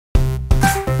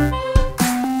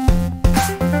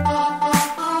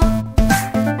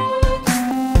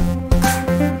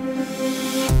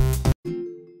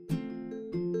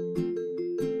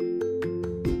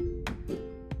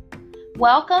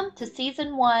Welcome to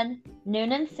Season 1,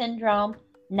 Noonan Syndrome,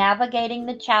 Navigating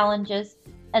the Challenges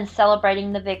and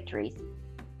Celebrating the Victories.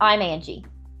 I'm Angie.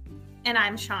 And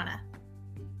I'm Shawna.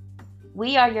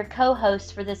 We are your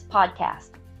co-hosts for this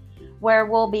podcast, where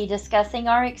we'll be discussing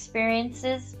our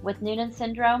experiences with Noonan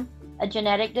Syndrome, a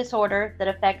genetic disorder that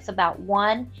affects about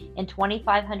 1 in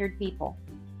 2,500 people.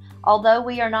 Although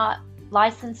we are not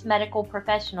licensed medical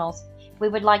professionals, we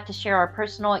would like to share our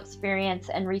personal experience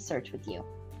and research with you.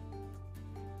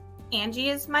 Angie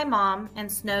is my mom and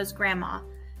Snow's grandma,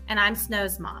 and I'm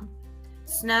Snow's mom.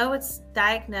 Snow was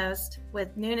diagnosed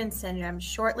with Noonan syndrome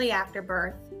shortly after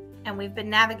birth, and we've been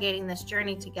navigating this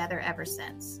journey together ever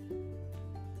since.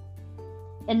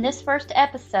 In this first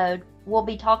episode, we'll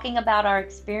be talking about our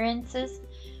experiences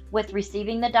with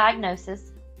receiving the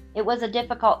diagnosis. It was a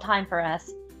difficult time for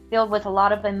us, filled with a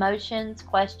lot of emotions,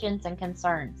 questions, and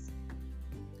concerns.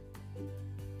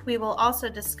 We will also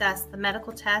discuss the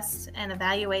medical tests and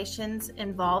evaluations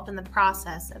involved in the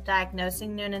process of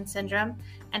diagnosing Noonan syndrome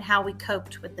and how we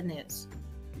coped with the news.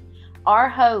 Our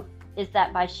hope is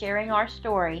that by sharing our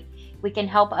story, we can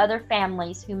help other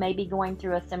families who may be going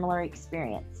through a similar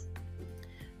experience.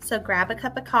 So grab a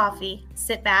cup of coffee,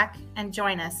 sit back, and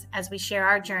join us as we share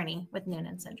our journey with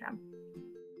Noonan syndrome.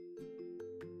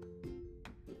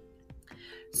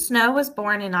 Snow was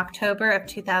born in October of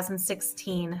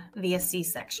 2016 via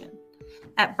C-section.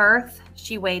 At birth,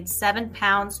 she weighed 7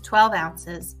 pounds 12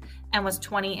 ounces and was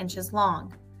 20 inches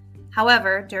long.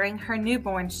 However, during her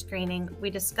newborn screening, we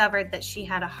discovered that she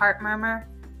had a heart murmur,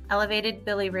 elevated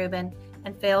bilirubin,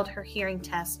 and failed her hearing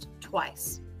test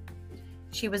twice.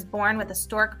 She was born with a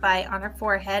stork bite on her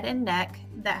forehead and neck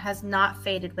that has not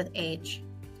faded with age.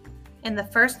 In the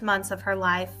first months of her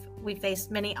life, we faced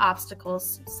many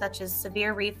obstacles such as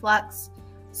severe reflux,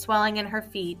 swelling in her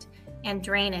feet, and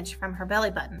drainage from her belly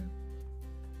button.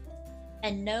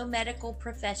 And no medical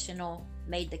professional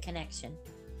made the connection.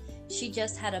 She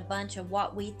just had a bunch of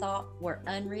what we thought were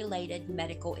unrelated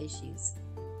medical issues.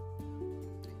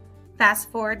 Fast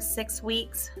forward 6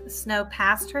 weeks, Snow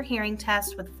passed her hearing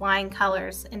test with flying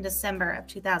colors in December of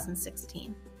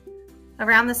 2016.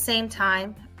 Around the same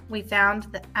time, we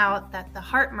found out that the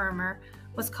heart murmur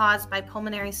was caused by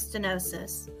pulmonary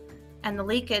stenosis, and the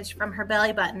leakage from her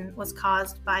belly button was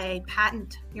caused by a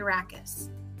patent urachus.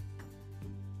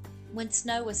 When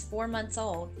Snow was 4 months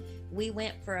old, we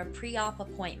went for a pre-op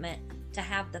appointment to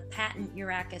have the patent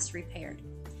urachus repaired.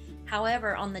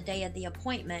 However, on the day of the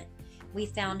appointment, we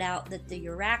found out that the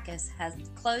urachus has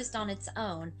closed on its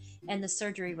own and the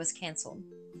surgery was canceled.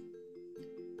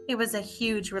 It was a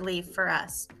huge relief for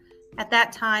us. At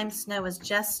that time, Snow was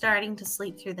just starting to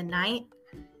sleep through the night,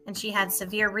 and she had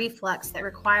severe reflux that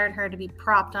required her to be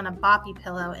propped on a boppy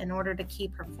pillow in order to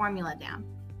keep her formula down.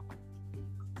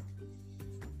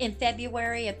 In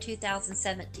February of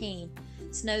 2017,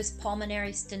 Snow's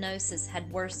pulmonary stenosis had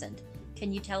worsened.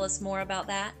 Can you tell us more about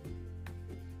that?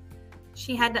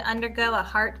 She had to undergo a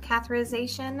heart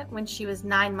catheterization when she was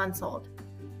 9 months old.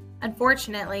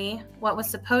 Unfortunately, what was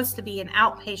supposed to be an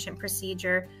outpatient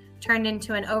procedure turned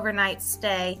into an overnight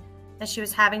stay as she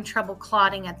was having trouble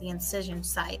clotting at the incision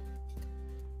site.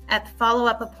 At the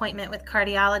follow-up appointment with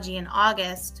cardiology in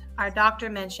August, our doctor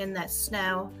mentioned that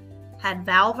Snow had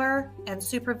valvar and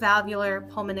supravalvular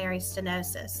pulmonary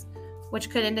stenosis, which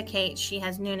could indicate she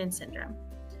has Noonan syndrome.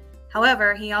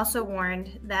 However, he also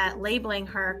warned that labeling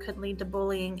her could lead to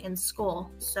bullying in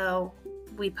school, so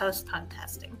we postponed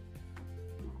testing.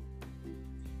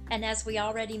 And as we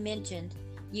already mentioned,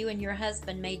 you and your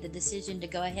husband made the decision to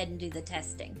go ahead and do the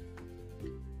testing.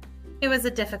 It was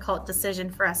a difficult decision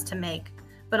for us to make,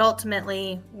 but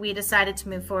ultimately we decided to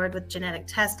move forward with genetic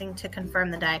testing to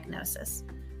confirm the diagnosis.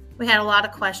 We had a lot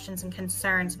of questions and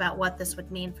concerns about what this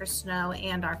would mean for Snow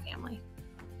and our family.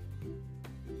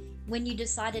 When you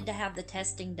decided to have the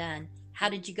testing done, how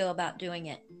did you go about doing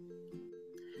it?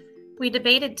 We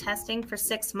debated testing for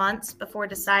 6 months before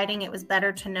deciding it was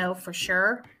better to know for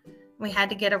sure. We had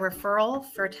to get a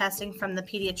referral for testing from the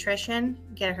pediatrician,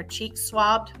 get her cheeks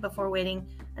swabbed before waiting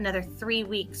another 3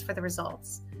 weeks for the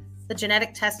results. The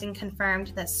genetic testing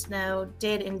confirmed that Snow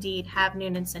did indeed have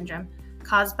Noonan syndrome,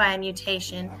 caused by a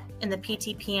mutation in the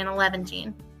PTPN11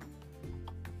 gene.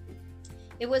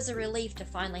 It was a relief to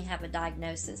finally have a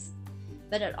diagnosis,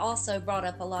 but it also brought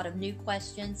up a lot of new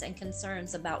questions and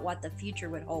concerns about what the future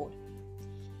would hold.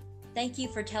 Thank you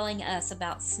for telling us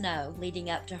about Snow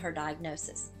leading up to her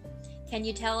diagnosis. Can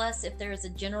you tell us if there is a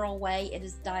general way it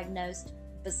is diagnosed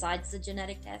besides the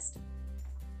genetic test?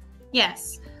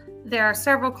 Yes, there are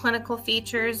several clinical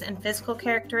features and physical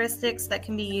characteristics that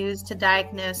can be used to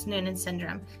diagnose Noonan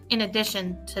syndrome, in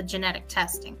addition to genetic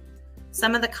testing.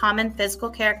 Some of the common physical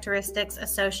characteristics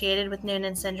associated with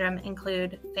Noonan syndrome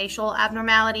include facial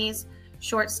abnormalities,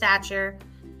 short stature,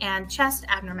 and chest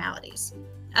abnormalities.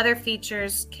 Other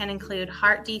features can include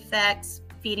heart defects,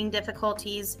 feeding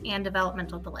difficulties, and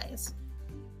developmental delays.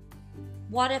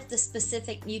 What if the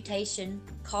specific mutation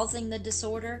causing the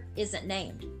disorder isn't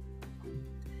named?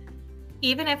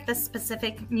 Even if the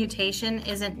specific mutation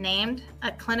isn't named,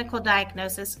 a clinical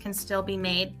diagnosis can still be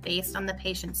made based on the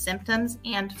patient's symptoms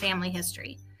and family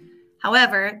history.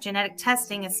 However, genetic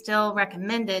testing is still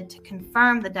recommended to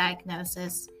confirm the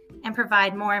diagnosis and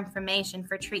provide more information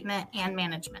for treatment and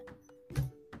management.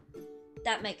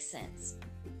 That makes sense.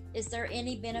 Is there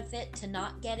any benefit to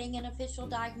not getting an official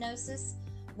diagnosis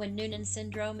when Noonan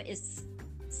syndrome is...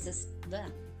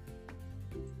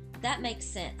 That makes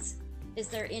sense. Is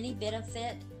there any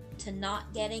benefit to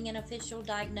not getting an official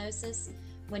diagnosis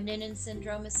when Noonan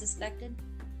syndrome is suspected?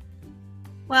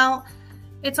 Well,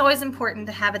 it's always important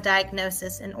to have a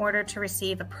diagnosis in order to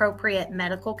receive appropriate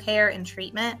medical care and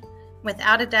treatment.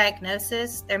 Without a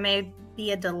diagnosis, there may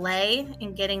be a delay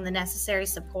in getting the necessary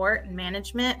support and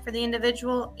management for the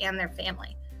individual and their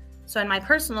family. So in my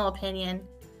personal opinion,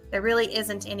 there really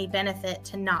isn't any benefit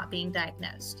to not being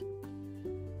diagnosed.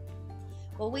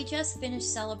 Well, we just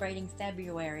finished celebrating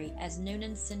February as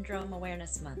Noonan Syndrome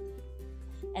Awareness Month,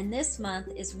 and this month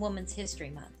is Women's History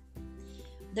Month.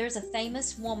 There's a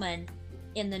famous woman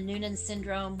in the Noonan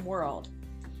Syndrome world,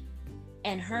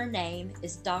 and her name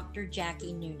is Dr.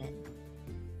 Jackie Noonan.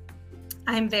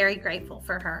 I'm very grateful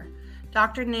for her.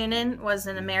 Dr. Noonan was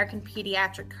an American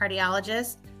pediatric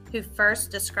cardiologist who first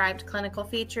described clinical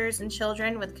features in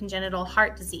children with congenital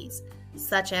heart disease,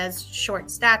 such as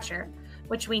short stature,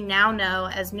 which we now know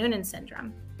as Noonan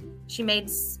syndrome. She made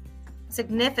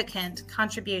significant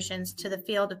contributions to the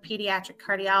field of pediatric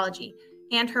cardiology,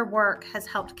 and her work has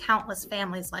helped countless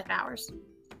families like ours.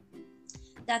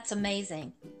 That's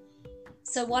amazing.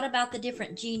 So what about the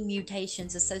different gene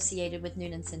mutations associated with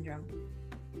Noonan syndrome?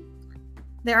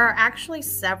 There are actually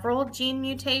several gene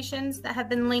mutations that have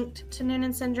been linked to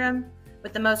Noonan syndrome,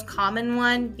 with the most common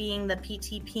one being the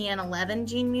PTPN11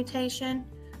 gene mutation.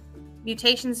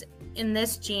 Mutations in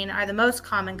this gene are the most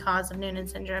common cause of Noonan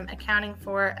syndrome, accounting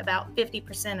for about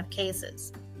 50% of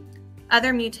cases.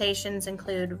 Other mutations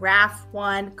include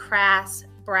RAF1, CRAS,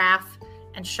 BRAF,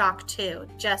 and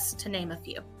SHOC2, just to name a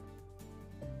few.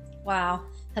 Wow,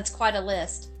 that's quite a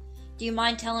list. Do you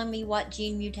mind telling me what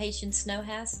gene mutation Snow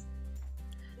has?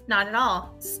 Not at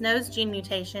all. Snow's gene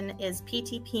mutation is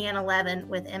PTPN11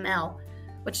 with ML,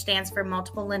 which stands for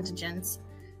multiple lintogens.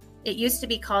 It used to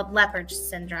be called Leopard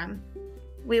syndrome.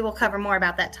 We will cover more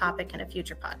about that topic in a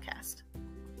future podcast.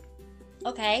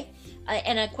 Okay,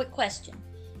 and a quick question.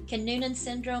 Can Noonan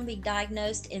syndrome be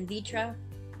diagnosed in vitro,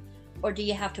 or do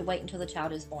you have to wait until the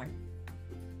child is born?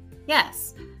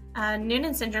 Yes.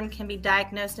 Noonan syndrome can be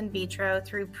diagnosed in vitro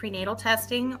through prenatal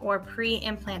testing or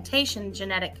pre-implantation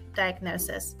genetic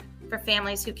diagnosis for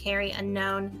families who carry a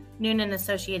known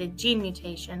Noonan-associated gene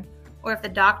mutation, or if the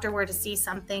doctor were to see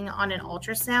something on an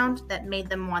ultrasound that made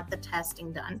them want the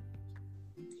testing done.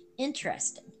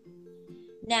 Interesting.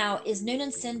 Now, is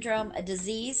Noonan syndrome a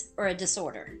disease or a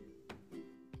disorder?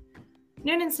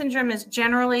 Noonan syndrome is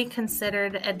generally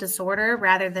considered a disorder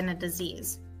rather than a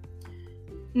disease.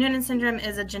 Noonan syndrome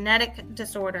is a genetic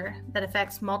disorder that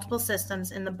affects multiple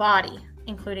systems in the body,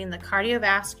 including the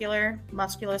cardiovascular,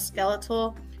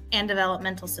 musculoskeletal, and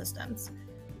developmental systems.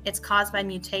 It's caused by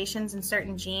mutations in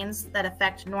certain genes that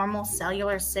affect normal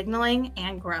cellular signaling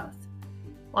and growth.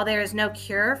 While there is no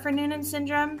cure for Noonan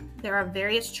syndrome, there are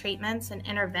various treatments and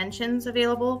interventions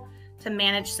available to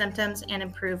manage symptoms and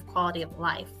improve quality of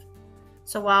life.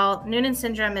 So while Noonan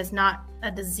syndrome is not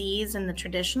a disease in the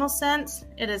traditional sense,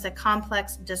 it is a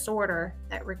complex disorder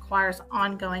that requires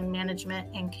ongoing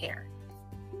management and care.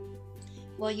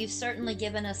 Well, you've certainly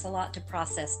given us a lot to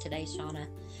process today, Shawna.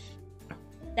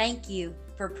 Thank you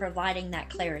for providing that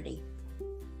clarity.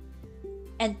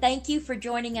 And thank you for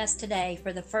joining us today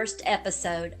for the first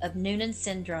episode of Noonan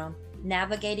Syndrome,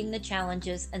 Navigating the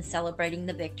Challenges and Celebrating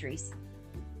the Victories.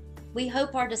 We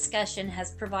hope our discussion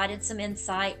has provided some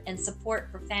insight and support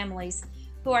for families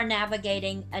who are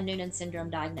navigating a Noonan syndrome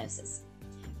diagnosis.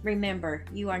 Remember,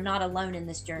 you are not alone in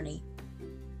this journey.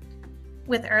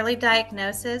 With early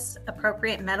diagnosis,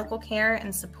 appropriate medical care,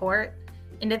 and support,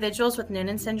 individuals with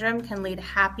Noonan syndrome can lead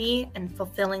happy and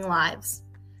fulfilling lives.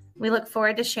 We look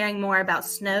forward to sharing more about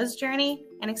Snow's journey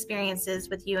and experiences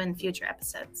with you in future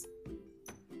episodes.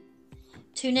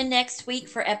 Tune in next week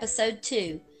for episode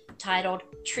 2, titled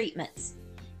Treatments.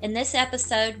 In this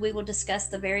episode, we will discuss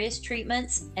the various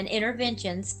treatments and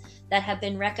interventions that have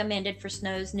been recommended for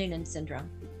Snow's Noonan syndrome.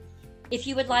 If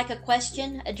you would like a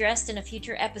question addressed in a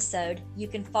future episode, you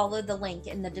can follow the link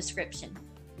in the description.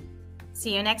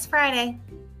 See you next Friday.